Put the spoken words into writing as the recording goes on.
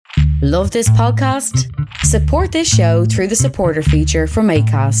Love this podcast? Support this show through the supporter feature from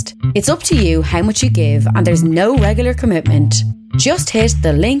Acast. It's up to you how much you give, and there's no regular commitment. Just hit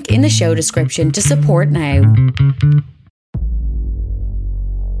the link in the show description to support now.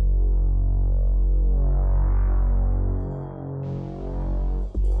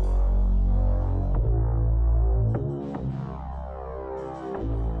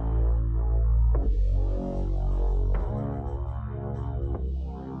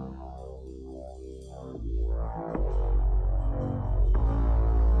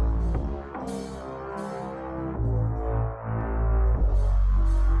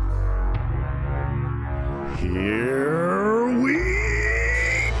 Here we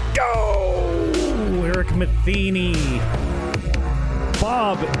go! Eric Matheny,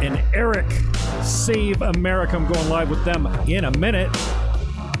 Bob and Eric, Save America. I'm going live with them in a minute.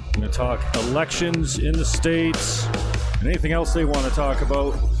 I'm going to talk elections in the States and anything else they want to talk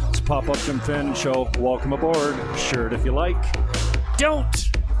about. It's Pop-Up Jim Finn Show. Welcome aboard. Share it if you like. Don't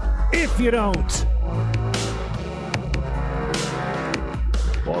if you don't.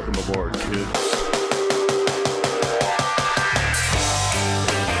 Welcome aboard, kids.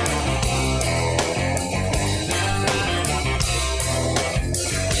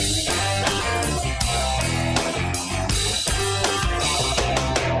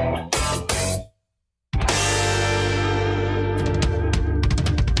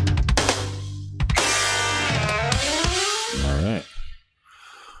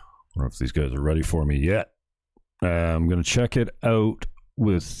 If these guys are ready for me yet. I'm going to check it out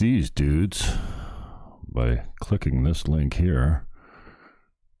with these dudes by clicking this link here.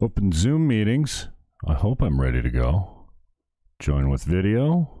 Open Zoom meetings. I hope I'm ready to go. Join with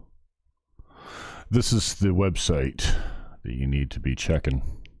video. This is the website that you need to be checking.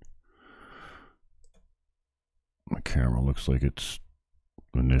 My camera looks like it's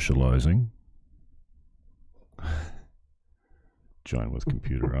initializing. Join with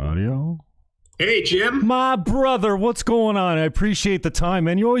computer audio. Hey, Jim. My brother, what's going on? I appreciate the time,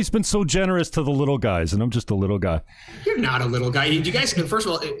 man. You've always been so generous to the little guys, and I'm just a little guy. You're not a little guy. You guys, first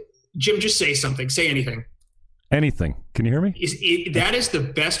of all, Jim, just say something. Say anything. Anything. Can you hear me? That is the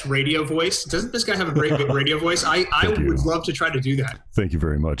best radio voice. Doesn't this guy have a great radio voice? I would love to try to do that. Thank you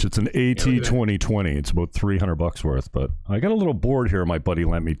very much. It's an AT2020. It's about $300 worth, but I got a little board here my buddy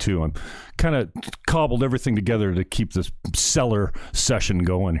lent me too. I'm kind of cobbled everything together to keep this seller session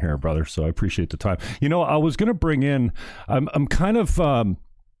going here, brother. So I appreciate the time. You know, I was going to bring in, I'm kind of, I'm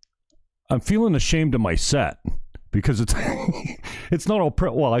feeling ashamed of my set. Because it's not all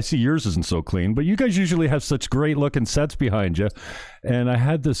well, I see yours isn't so clean, but you guys usually have such great looking sets behind you. And I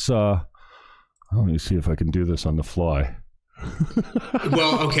had this let me see if I can do this on the fly.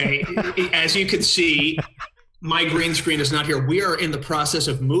 Well, okay. As you can see, my green screen is not here. We are in the process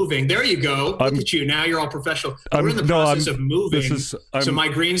of moving. There you go. Look at you. Now you're all professional. We're in the process of moving. So my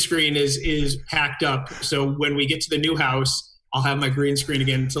green screen is packed up. So when we get to the new house, I'll have my green screen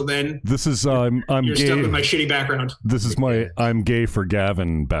again. Until then, this is I'm you're gay. Stuck with my shitty background. This is my I'm gay for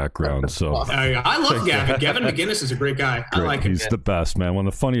Gavin background. So I love Gavin. Gavin McGinnis is a great guy. I like him. He's the best, man. One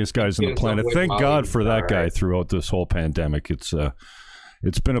of the funniest guys on the planet. Thank God for that guy throughout this whole pandemic. It's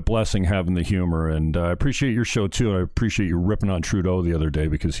been a blessing having the humor, and I appreciate your show too. I appreciate you ripping on Trudeau the other day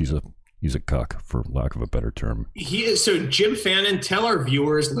because he's a cuck, for lack of a better term. He is. So Jim Fannin, tell our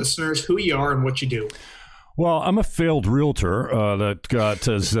viewers, listeners, who you are and what you do. Well, I'm a failed realtor that got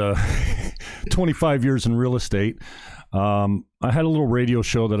 25 years in real estate. I had a little radio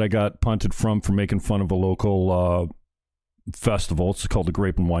show that I got punted from for making fun of a local festival. It's called the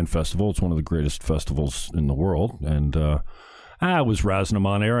Grape and Wine Festival. It's one of the greatest festivals in the world. And I was razzing them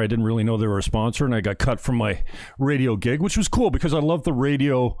on air. I didn't really know they were a sponsor, and I got cut from my radio gig, which was cool because I love the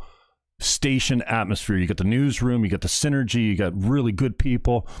radio station atmosphere. You got the newsroom, you got the synergy, you got really good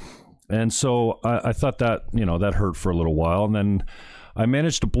people. And so I thought that, that hurt for a little while. And then I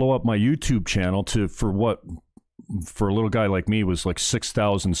managed to blow up my YouTube channel for a little guy like me was like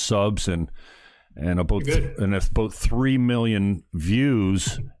 6,000 subs and about 3 million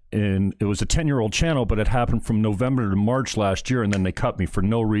views. And it was a 10-year-old channel, but it happened from November to March last year. And then they cut me for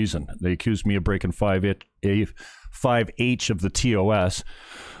no reason. They accused me of breaking 5H of the TOS,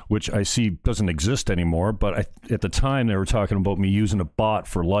 which I see doesn't exist anymore. But at the time, they were talking about me using a bot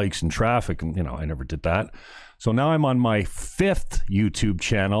for likes and traffic. And, I never did that. So now I'm on my 5th YouTube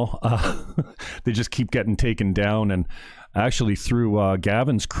channel. They just keep getting taken down. And actually, through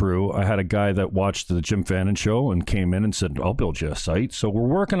Gavin's crew, I had a guy that watched the Jim Fannin show and came in and said, I'll build you a site. So we're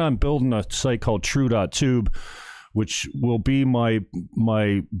working on building a site called True.tube, which will be my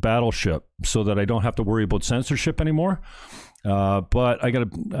battleship, so that I don't have to worry about censorship anymore. But I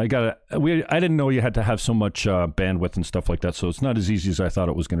didn't know you had to have so much bandwidth and stuff like that, so it's not as easy as I thought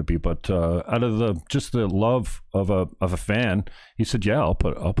it was going to be. But out of the love of a fan, he said, "Yeah, I'll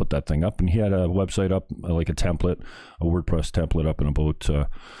put that thing up," and he had a website up, like a template, a WordPress template up in about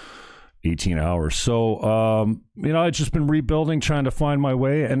 18 hours. So I've just been rebuilding, trying to find my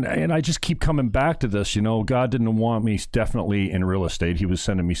way, and I just keep coming back to this. God didn't want me definitely in real estate. He was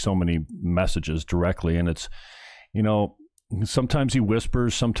sending me so many messages directly, and it's sometimes he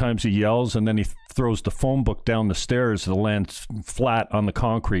whispers, sometimes he yells, and then he throws the phone book down the stairs that lands flat on the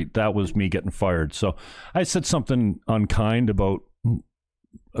concrete. That was me getting fired. So I said something unkind about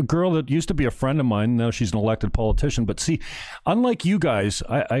a girl that used to be a friend of mine. Now she's an elected politician. But see, unlike you guys,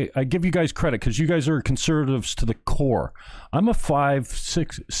 I give you guys credit because you guys are conservatives to the core. I'm a 5,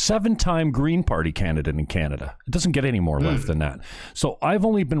 6, 7-time Green Party candidate in Canada. It doesn't get any more left than that. So I've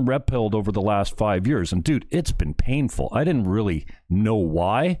only been red pilled over the last 5 years. And dude, it's been painful. I didn't really know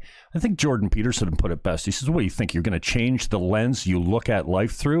why. I think Jordan Peterson put it best. He says, what do you think? You're going to change the lens you look at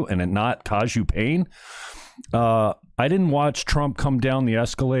life through and it not cause you pain? I didn't watch Trump come down the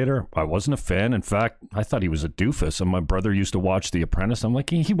escalator. I wasn't a fan. In fact, I thought he was a doofus. And my brother used to watch The Apprentice. I'm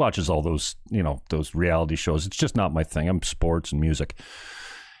like, he watches all those, those reality shows. It's just not my thing. I'm sports and music.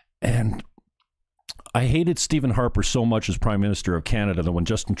 And I hated Stephen Harper so much as Prime Minister of Canada that when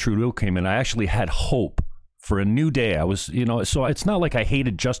Justin Trudeau came in, I actually had hope for a new day. I was, so it's not like I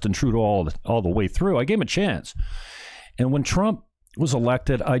hated Justin Trudeau all the way through. I gave him a chance. And when Trump was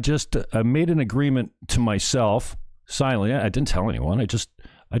elected, I made an agreement to myself silently. I didn't tell anyone. I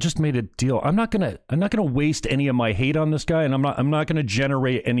just made a deal. I'm not gonna waste any of my hate on this guy, and I'm not gonna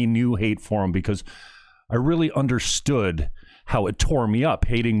generate any new hate for him because I really understood how it tore me up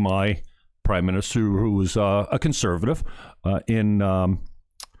hating my prime minister, who was a conservative, Prime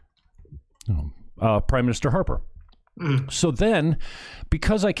Minister Harper. So then,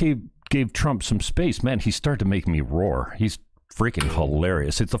 because I gave Trump some space, man, he started to make me roar. He's freaking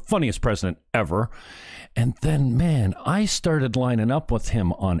hilarious. It's the funniest president ever. And then, man, I started lining up with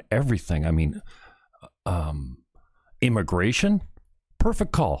him on everything. I mean, immigration,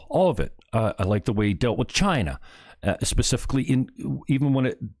 perfect call, all of it. I like the way he dealt with China, specifically even when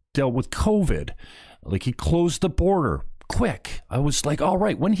it dealt with COVID. Like, he closed the border quick. I was like, all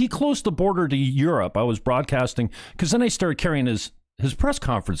right. When he closed the border to Europe, I was broadcasting, because then I started carrying his press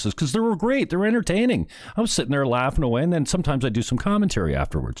conferences because they were great. They were entertaining. I was sitting there laughing away, and then sometimes I do some commentary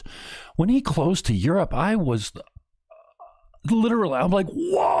afterwards. When he closed to Europe, I was literally, I'm like,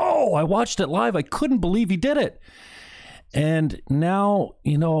 whoa! I watched it live. I couldn't believe he did it. And now,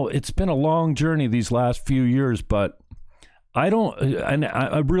 it's been a long journey these last few years, but I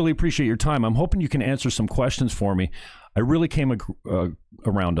really appreciate your time. I'm hoping you can answer some questions for me. I really came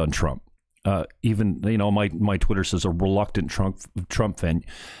around on Trump. Even, my Twitter says a reluctant Trump fan.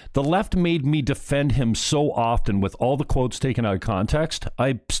 The left made me defend him so often with all the quotes taken out of context.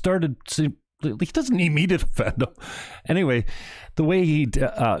 I started seeing, he doesn't need me to defend him. Anyway, the way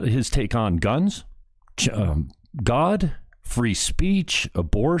his take on guns, God, free speech,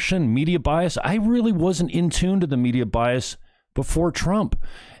 abortion, media bias. I really wasn't in tune to the media bias before Trump.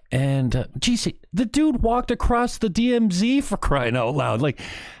 And geez, the dude walked across the DMZ, for crying out loud. Like,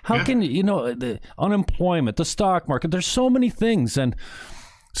 how can the unemployment, the stock market? There's so many things, and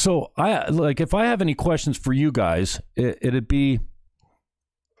so if I have any questions for you guys, it'd be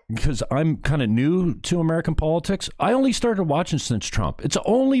because I'm kind of new to American politics. I only started watching since Trump. It's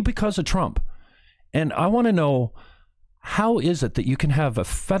only because of Trump, and I want to know, how is it that you can have a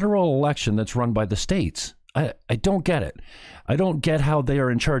federal election that's run by the states? I don't get it. I don't get how they are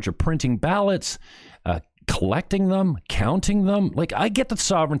in charge of printing ballots, collecting them, counting them. Like, I get the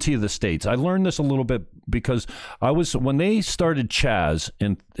sovereignty of the states. I learned this a little bit because when they started Chaz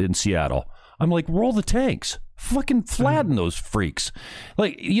in Seattle, I'm like, roll the tanks, fucking flatten those freaks.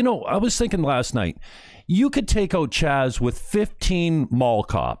 Like, I was thinking last night, you could take out Chaz with 15 mall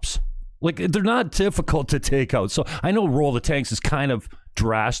cops. Like, they're not difficult to take out. So I know roll the tanks is kind of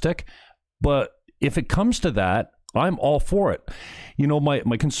drastic, but if it comes to that, I'm all for it.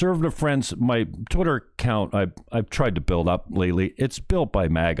 My conservative friends, my Twitter account, I've tried to build up lately. It's built by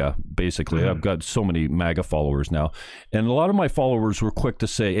MAGA, basically. I've got so many MAGA followers now. And a lot of my followers were quick to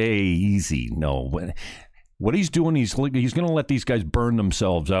say, hey, easy. No. What he's doing, he's going to let these guys burn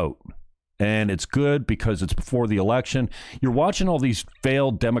themselves out. And it's good because it's before the election. You're watching all these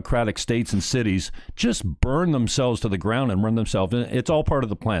failed Democratic states and cities just burn themselves to the ground and run themselves. It's all part of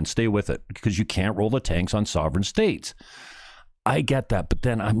the plan. Stay with it because you can't roll the tanks on sovereign states. I get that. But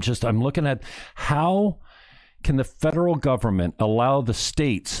then I'm looking at how can the federal government allow the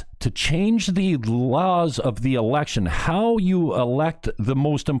states to change the laws of the election, how you elect the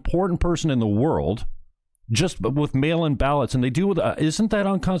most important person in the world, just with mail-in ballots? And they do with, isn't that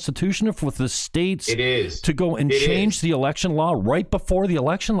unconstitutional for the states to go and change the election law right before the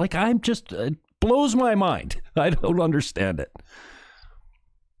election? Like, it blows my mind. I don't understand it.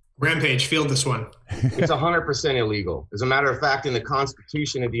 Rampage, field this one. It's 100% illegal. As a matter of fact, in the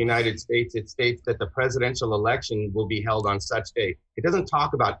Constitution of the United States, it states that the presidential election will be held on such date. It doesn't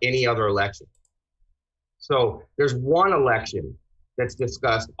talk about any other election. So there's one election that's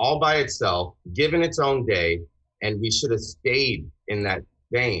discussed all by itself, given its own day, and we should have stayed in that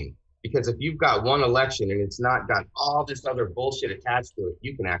vein. Because if you've got one election and it's not got all this other bullshit attached to it,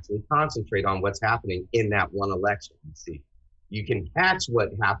 you can actually concentrate on what's happening in that one election. You see, you can catch what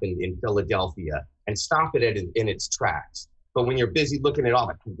happened in Philadelphia and stop it in its tracks. But when you're busy looking at all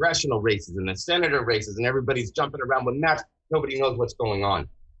the congressional races and the senator races and everybody's jumping around with maps, nobody knows what's going on.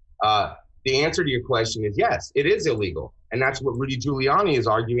 The answer to your question is yes, it is illegal. And that's what Rudy Giuliani is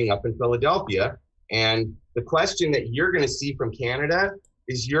arguing up in Philadelphia. And the question that you're going to see from Canada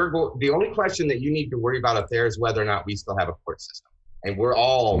is the only question that you need to worry about up there is whether or not we still have a court system. And we're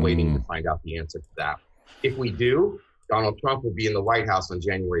all waiting to find out the answer to that. If we do, Donald Trump will be in the White House on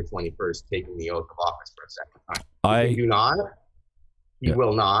January 21st, taking the oath of office for a second time. If we do not, he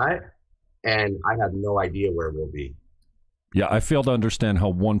will not. And I have no idea where we'll be. Yeah, I fail to understand how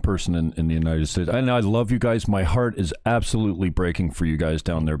one person in the United States, and I love you guys. My heart is absolutely breaking for you guys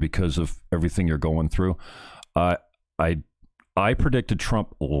down there because of everything you're going through. I predicted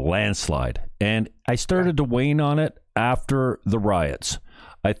Trump landslide, and I started to wane on it after the riots.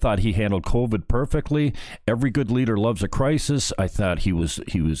 I thought he handled COVID perfectly. Every good leader loves a crisis. I thought he was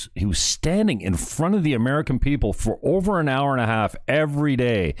standing in front of the American people for over an hour and a half every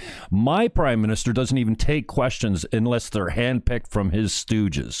day. My prime minister doesn't even take questions unless they're handpicked from his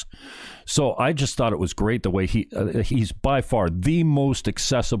stooges. So I just thought it was great the way he's by far the most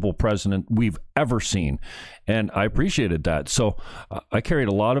accessible president we've ever seen. And I appreciated that. So I carried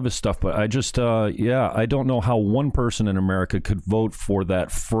a lot of his stuff, but I just, I don't know how one person in America could vote for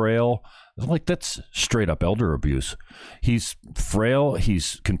that frail, like that's straight up elder abuse. He's frail.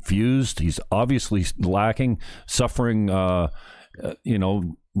 He's confused. He's obviously lacking, suffering, with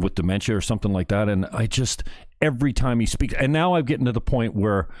dementia or something like that. And I just, every time he speaks, and now I'm getting to the point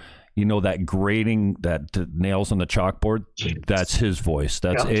where, that grating, that nails on the chalkboard, that's his voice.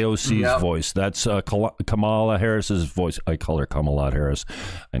 That's AOC's voice. That's Kamala Harris's voice. I call her Kamala Harris.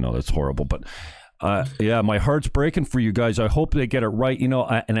 I know that's horrible, but my heart's breaking for you guys. I hope they get it right.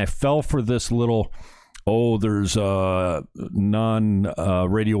 And I fell for this little, there's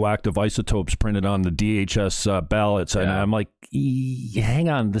non-radioactive isotopes printed on the DHS ballots. And I'm like, hang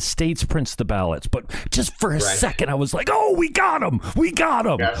on, the states prints the ballots. But just for a second, I was like, we got him. We got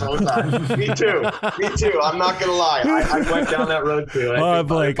him. Yeah, so was I. Me too. I'm not going to lie. I went down that road too. I'm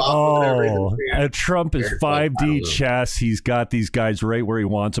like, Trump is 5D chess. He's got these guys right where he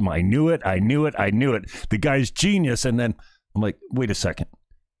wants them. I knew it. The guy's genius. And then I'm like, wait a second.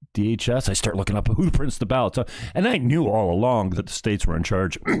 DHS, I start looking up who prints the ballots. And I knew all along that the states were in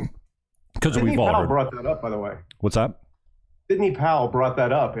charge because we've all heard. Brought that up, by the way. What's that? Sidney Powell brought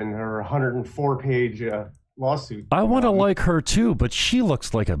that up in her 104-page lawsuit. I want to like her too, but she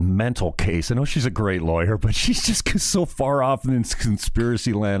looks like a mental case. I know she's a great lawyer, but she's just so far off in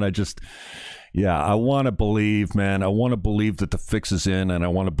conspiracy land. I want to believe, man. I want to believe that the fix is in, and I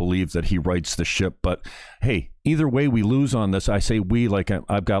want to believe that he rights the ship. But hey, either way we lose on this. I say we, like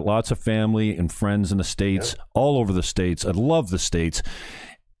I've got lots of family and friends in the States, all over the States. I love the States.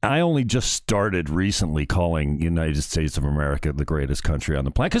 I only just started recently calling United States of America the greatest country on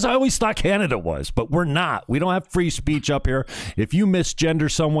the planet because I always thought Canada was, but we're not. We don't have free speech up here. If you misgender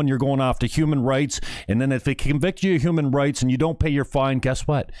someone, you're going off to human rights. And then if they convict you of human rights and you don't pay your fine, guess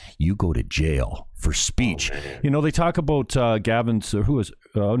what? You go to jail for speech. They talk about Gavin's,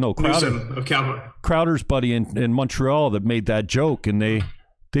 Crowder's buddy in Montreal that made that joke, and they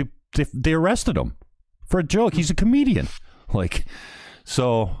arrested him for a joke. He's a comedian.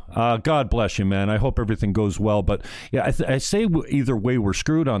 So God bless you, man. I hope everything goes well. But yeah, I say either way we're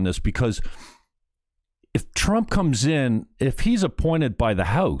screwed on this, because if Trump comes in, if he's appointed by the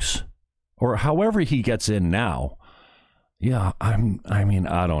House or however he gets in now, I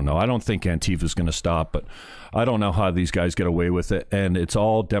don't know. I don't think Antifa's going to stop, but I don't know how these guys get away with it. And it's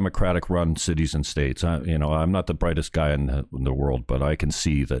all Democratic run cities and states. I'm not the brightest guy in the world, but I can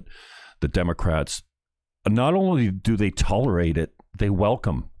see that the Democrats, not only do they tolerate it, they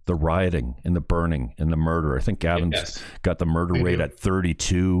welcome the rioting and the burning and the murder. I think Gavin's got the murder rate at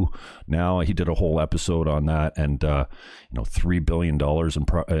 32 now. He did a whole episode on that, and $3 billion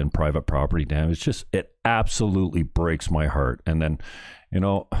in private property damage. It absolutely breaks my heart. And then,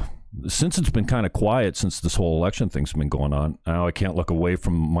 since it's been kind of quiet since this whole election thing's been going on, now I can't look away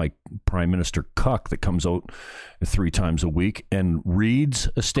from my Prime Minister cuck that comes out 3 times a week and reads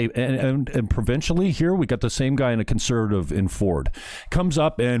a statement. And provincially here, we got the same guy in a Conservative in Ford. Comes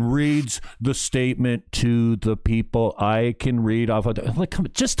up and reads the statement to the people. I can read off of it. Like, come,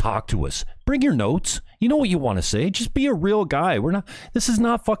 just talk to us. Bring your notes. You know what you want to say. Just be a real guy. This is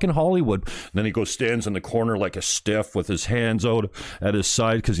not fucking Hollywood. And then he stands in the corner like a stiff with his hands out at his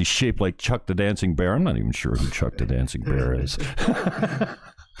side because he's shaped like Chuck the Dancing Bear. I'm not even sure who Chuck the Dancing Bear is.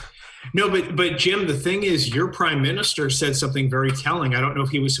 No, but Jim, the thing is, your prime minister said something very telling. I don't know if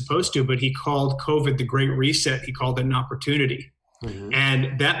he was supposed to, but he called COVID the Great Reset. He called it an opportunity. Mm-hmm.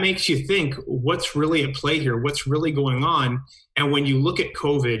 And that makes you think, what's really at play here? What's really going on? And when you look at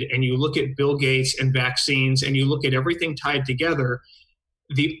COVID and you look at Bill Gates and vaccines and you look at everything tied together,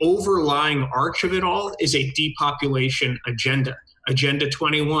 the overlying arch of it all is a depopulation agenda, Agenda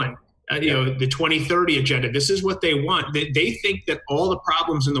 21. The 2030 agenda. This is what they want. They think that all the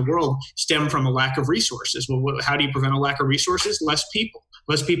problems in the world stem from a lack of resources. Well, how do you prevent a lack of resources? Less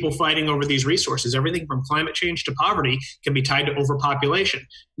people fighting over these resources. Everything from climate change to poverty can be tied to overpopulation.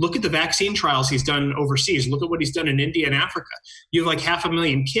 Look at the vaccine trials he's done overseas. Look at what he's done in India and Africa. You have like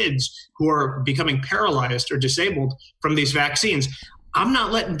 500,000 kids who are becoming paralyzed or disabled from these vaccines. I'm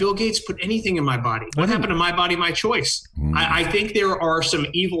not letting Bill Gates put anything in my body. What happened to my body, my choice? I think there are some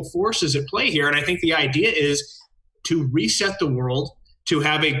evil forces at play here. And I think the idea is to reset the world, to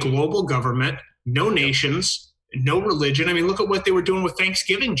have a global government, no nations, no religion. I mean, look at what they were doing with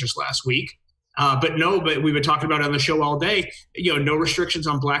Thanksgiving just last week. But we've been talking about it on the show all day, no restrictions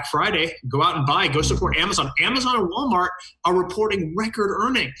on Black Friday. Go out and buy, go support Amazon. Amazon and Walmart are reporting record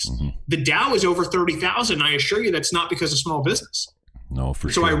earnings. Mm-hmm. The Dow is over 30,000. I assure you that's not because of small business. No, for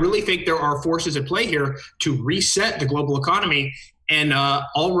sure. So I really think there are forces at play here to reset the global economy. And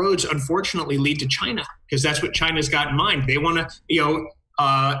all roads, unfortunately, lead to China because that's what China's got in mind. They want to,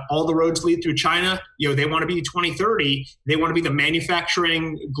 all the roads lead through China. They want to be 2030. They want to be the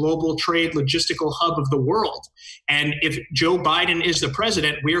manufacturing, global trade, logistical hub of the world. And if Joe Biden is the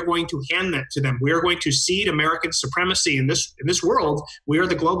president, we are going to hand that to them. We are going to cede American supremacy in this world. We are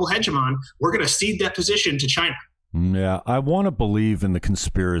the global hegemon. We're going to cede that position to China. Yeah, I want to believe in the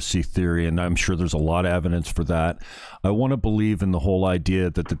conspiracy theory, and I'm sure there's a lot of evidence for that. I want to believe in the whole idea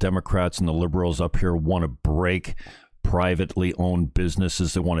that the Democrats and the liberals up here want to break privately owned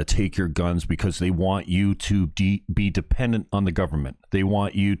businesses. They want to take your guns because they want you to be dependent on the government. They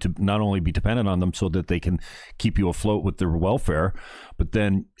want you to not only be dependent on them so that they can keep you afloat with their welfare, but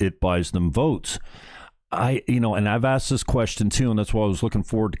then it buys them votes. And I've asked this question too, and that's why I was looking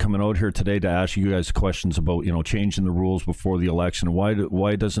forward to coming out here today to ask you guys questions about, changing the rules before the election.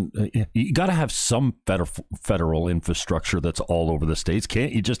 Why doesn't you got to have some federal infrastructure that's all over the states?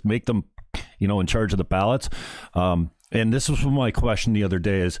 Can't you just make them, in charge of the ballots? And this was my question the other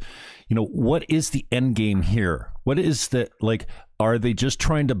day is, what is the end game here? What is are they just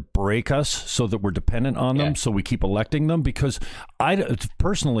trying to break us so that we're dependent on them, so we keep electing them? Because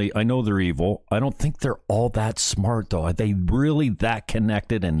personally, I know they're evil. I don't think they're all that smart, though. Are they really that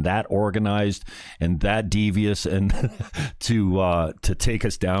connected and that organized and that devious and to take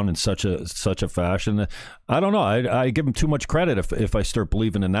us down in such a fashion? I don't know. I give them too much credit if I start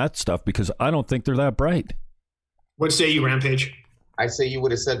believing in that stuff because I don't think they're that bright. What say you, Rampage? I say you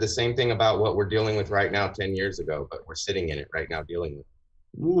would have said the same thing about what we're dealing with right now 10 years ago, but we're sitting in it right now dealing with it.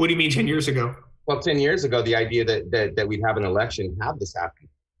 What do you mean 10 years ago? Well, 10 years ago, the idea that we'd have an election, have this happen,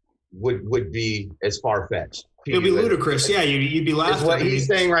 would be as far-fetched. It would be ludicrous. Yeah, you'd be laughing. That's what he's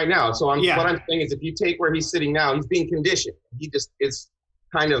saying right now. So what I'm saying is if you take where he's sitting now, he's being conditioned. He just is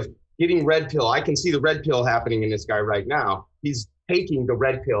kind of getting red pill. I can see the red pill happening in this guy right now. He's taking the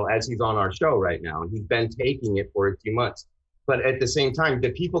red pill as he's on our show right now, and he's been taking it for a few months. But at the same time,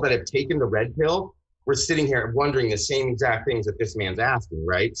 the people that have taken the red pill were sitting here wondering the same exact things that this man's asking,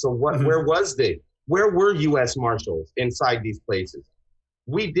 right? So where were U.S. Marshals inside these places?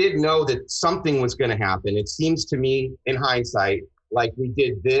 We did know that something was going to happen. It seems to me, in hindsight, like we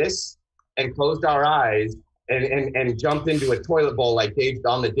did this and closed our eyes and jumped into a toilet bowl like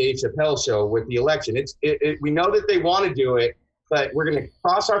on the Dave Chappelle show with the election. We know that they want to do it, but we're going to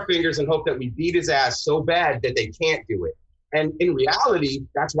cross our fingers and hope that we beat his ass so bad that they can't do it. And in reality,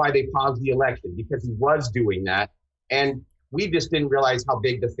 that's why they paused the election, because he was doing that. And we just didn't realize how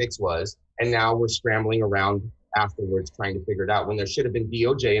big the fix was. And now we're scrambling around afterwards trying to figure it out when there should have been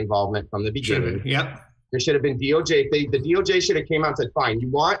DOJ involvement from the beginning. Yep. There should have been DOJ. The DOJ should have came out and said, fine, you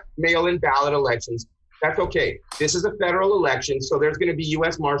want mail-in ballot elections. That's okay. This is a federal election, so there's going to be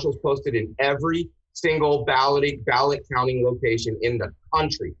U.S. Marshals posted in every single ballot counting location in the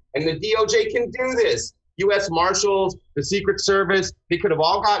country. And the DOJ can do this. U.S. Marshals, the Secret Service, they could have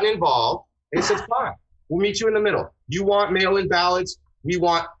all gotten involved. And it says, fine, we'll meet you in the middle. You want mail-in ballots? We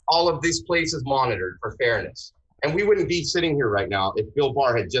want all of these places monitored for fairness. And we wouldn't be sitting here right now if Bill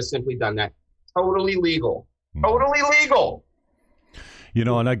Barr had just simply done that. Totally legal. Totally legal. You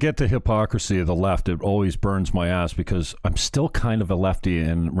know, and I get the hypocrisy of the left. It always burns my ass because I'm still kind of a lefty.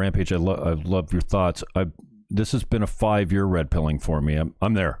 And Rampage, I love your thoughts. This has been a 5-year red pilling for me.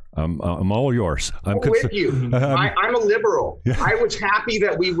 I'm there. I'm all yours. I'm with you. I'm a liberal. Yeah. I was happy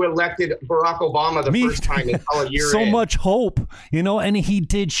that we elected Barack Obama the first time until a year so in. Much hope, you know, and he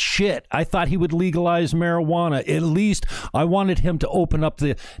did shit. I thought he would legalize marijuana. At least I wanted him to open up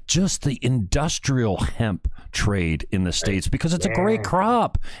the industrial hemp trade in the States because it's a great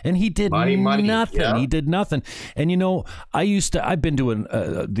crop. And he did nothing. Yeah. He did nothing. And, you know, I've been doing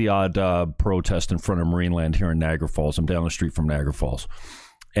the odd protest in front of Marineland here in Niagara Falls. I'm down the street from Niagara Falls.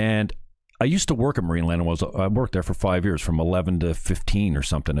 And I used to work at Marineland. I worked there for 5 years, from 11 to 15 or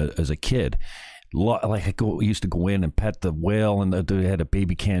something as a kid. Like I used to go in and pet the whale, and they had a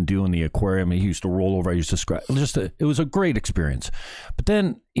baby can-do in the aquarium. And he used to roll over. I used to scratch. It was a great experience. But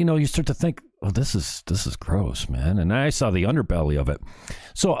then, you know, you start to think, oh, this is gross, man. And I saw the underbelly of it.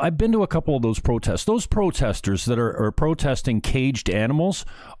 So I've been to a couple of those protests. Those protesters that are protesting caged animals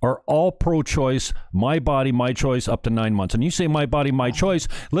are all pro-choice, my body, my choice, up to 9 months. And you say my body, my choice.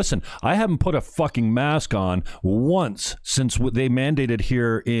 Listen, I haven't put a fucking mask on once since they mandated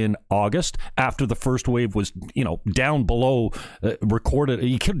here in August after the first wave was, you know, down below recorded.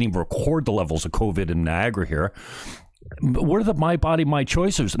 You couldn't even record the levels of COVID in Niagara here. What are the my body, my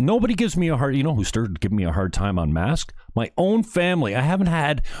choices? Nobody gives me a hard, you know who started giving me a hard time on masks? My own family. I haven't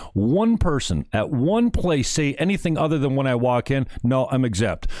had one person at one place say anything other than when I walk in, no, I'm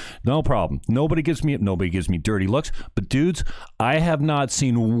exempt. No problem. Nobody gives me dirty looks. But dudes, I have not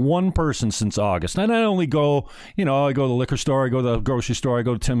seen one person since August. And I only go, you know, I go to the liquor store, I go to the grocery store, I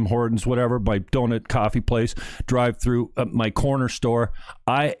go to Tim Hortons, whatever, my donut coffee place, drive through my corner store.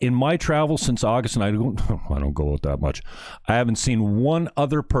 In my travels since August, and I don't go out that much, I haven't seen one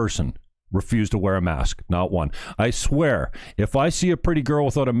other person refuse to wear a mask. Not one. I swear, if I see a pretty girl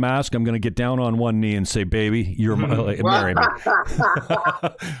without a mask, I'm going to get down on one knee and say, baby, you're marry me.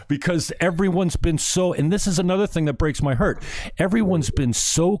 Because everyone's been so, and this is another thing that breaks my heart. Everyone's been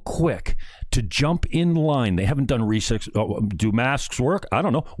so quick to jump in line. They haven't done research. Do masks work? I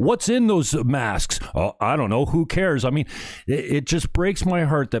don't know. What's in those masks? Oh, I don't know. Who cares? I mean, it just breaks my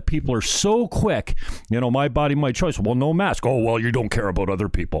heart that people are so quick. You know, my body, my choice. Well, no mask. Oh, well, you don't care about other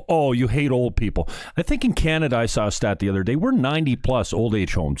people. Oh, you hate old people. I think in Canada, I saw a stat the other day. We're 90 plus old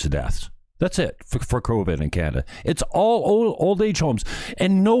age homes deaths. That's it for COVID in Canada. It's all old age homes.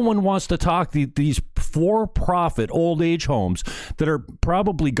 And no one wants to talk these for-profit old age homes that are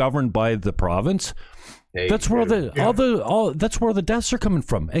probably governed by the province. That's where that's where the deaths are coming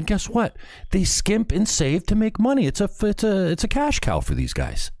from. And guess what? They skimp and save to make money. It's a cash cow for these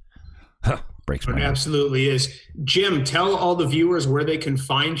guys. Breaks my heart. It absolutely is. Jim, tell all the viewers where they can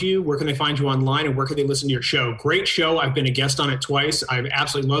find you. Where can they find you online, and where can they listen to your show? Great show. I've been a guest on it twice. I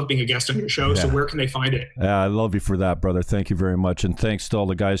absolutely love being a guest on your show. Yeah. So where can they find it? I love you for that, brother. Thank you very much. And thanks to all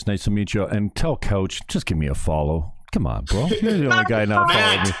the guys. Nice to meet you. And tell Coach, just give me a follow. Come on, bro. You're the only guy not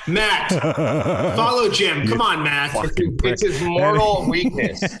following me. Matt, follow Jim. Come on, Matt. It's his mortal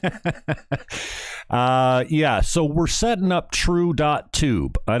weakness. Yeah, so we're setting up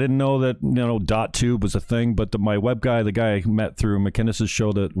True.tube. I didn't know that, .tube was a thing, but my web guy, the guy I met through McInnes's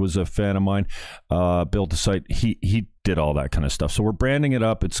show that was a fan of mine, built a site. He did all that kind of stuff. So we're branding it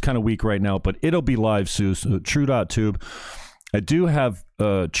up. It's kind of weak right now, but it'll be live soon. So True.tube. I do have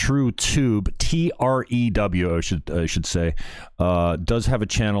TrueTube, TREW, I should say, does have a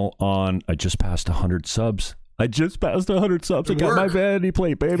channel on. I just passed 100 subs. I got my vanity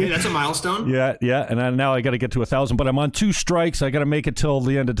plate, baby. Hey, that's a milestone. Yeah. And now I got to get to 1,000, but I'm on 2 strikes. I got to make it till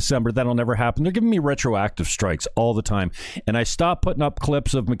the end of December. That'll never happen. They're giving me retroactive strikes all the time. And I stopped putting up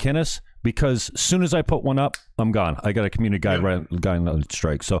clips of McInnes because as soon as I put one up, I'm gone. I got a community guy on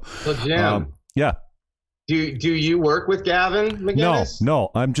strike. So Jim, yeah. Do you work with Gavin McInnes? No.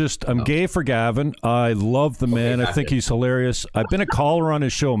 I'm gay for Gavin. I love the man. I think he's hilarious. I've been a caller on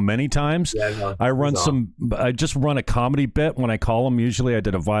his show many times. Yeah, I just run a comedy bit when I call him. Usually I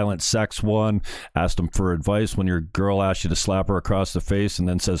did a violent sex one, asked him for advice when your girl asks you to slap her across the face and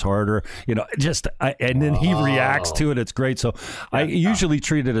then says harder. And then he reacts to it. It's great. So I usually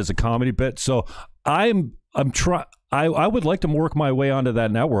treat it as a comedy bit. So I'm trying. I would like to work my way onto that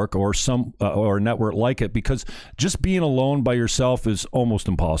network or or a network like it, because just being alone by yourself is almost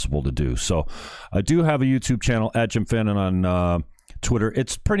impossible to do. So I do have a YouTube channel at Jim Fannin on Twitter.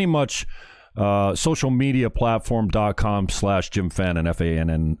 It's pretty much socialmediaplatform.com/Jim Fannin,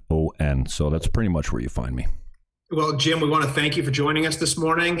 FANNON. So that's pretty much where you find me. Well, Jim, we want to thank you for joining us this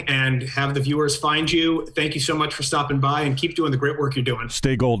morning and have the viewers find you. Thank you so much for stopping by, and keep doing the great work you're doing.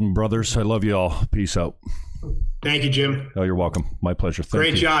 Stay golden, brothers. I love you all. Peace out. Thank you, Jim. Oh, you're welcome. My pleasure.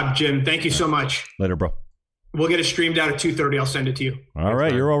 Great job, Jim. Thank you so much. Later, bro. We'll get it streamed out at 2:30. I'll send it to you. All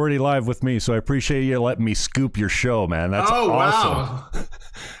right. You're already live with me, so I appreciate you letting me scoop your show, man. That's awesome. Wow.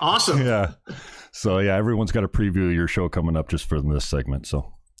 Awesome. Yeah. So, yeah, everyone's got a preview of your show coming up just for this segment.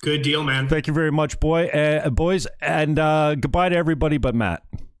 So good deal, man. Thank you very much, boys. And goodbye to everybody but Matt.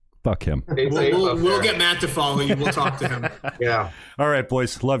 Fuck him. We'll get Matt to follow you. We'll talk to him. Yeah. All right,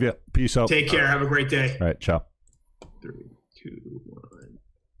 boys. Love you. Peace out. Take care. Have a great day. All right. Ciao. 3, 2, 1.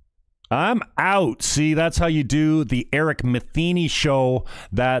 I'm out. See, that's how you do the Eric Matheny show.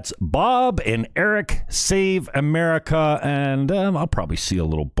 That's Bob and Eric Save America. And I'll probably see a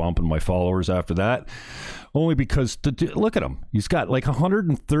little bump in my followers after that. Only because, look at him. He's got like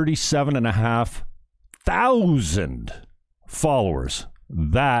 137,500 followers.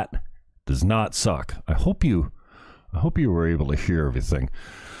 That does not suck. I hope you were able to hear everything,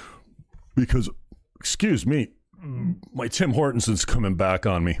 because, excuse me, my Tim Hortonson's coming back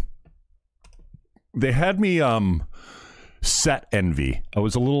on me. They had me set envy. I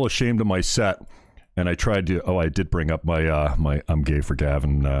was a little ashamed of my set, and I tried to. I did bring up my my I'm gay for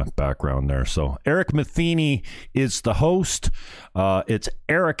Gavin background there. So Eric Matheny is the host. It's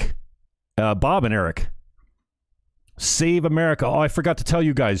Eric, Bob and Eric Save America. Oh, I forgot to tell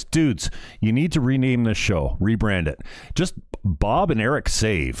you guys, dudes, you need to rename this show, rebrand it. Just Bob and Eric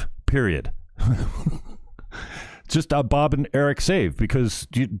Save, period. Just Bob and Eric Save, because,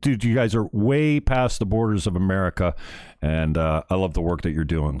 dude, you guys are way past the borders of America, and I love the work that you're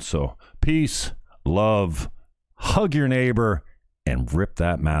doing. So peace, love, hug your neighbor, and rip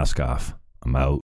that mask off. I'm out.